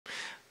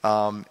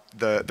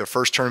The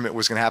first tournament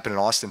was going to happen in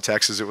Austin,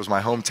 Texas. It was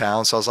my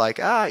hometown. So I was like,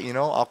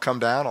 I'll come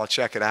down. I'll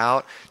check it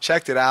out.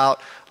 Checked it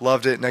out.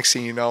 Loved it. Next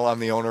thing you know, I'm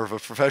the owner of a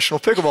professional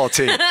pickleball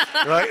team,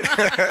 right?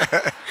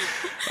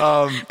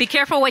 Be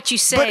careful what you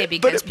say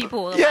because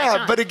people will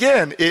Yeah, but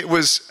again, it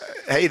was,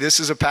 hey, this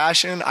is a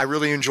passion. I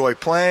really enjoy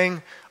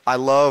playing. I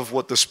love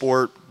what the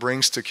sport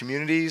brings to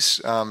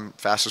communities.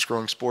 Fastest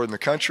growing sport in the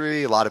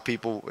country. A lot of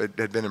people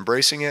had been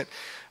embracing it.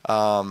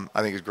 I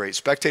think it's a great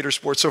spectator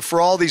sport. So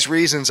for all these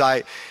reasons,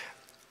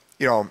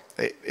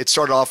 it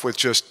started off with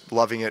just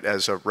loving it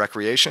as a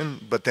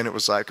recreation, but then it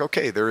was like,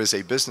 okay, there is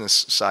a business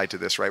side to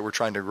this, right? We're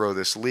trying to grow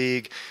this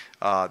league.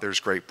 There's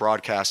great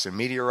broadcast and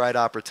media right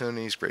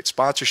opportunities, great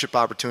sponsorship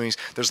opportunities.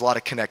 There's a lot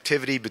of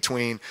connectivity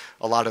between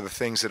a lot of the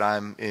things that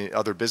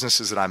other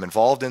businesses that I'm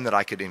involved in that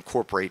I could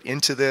incorporate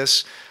into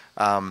this.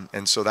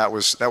 And so that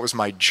was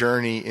my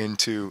journey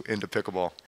into pickleball.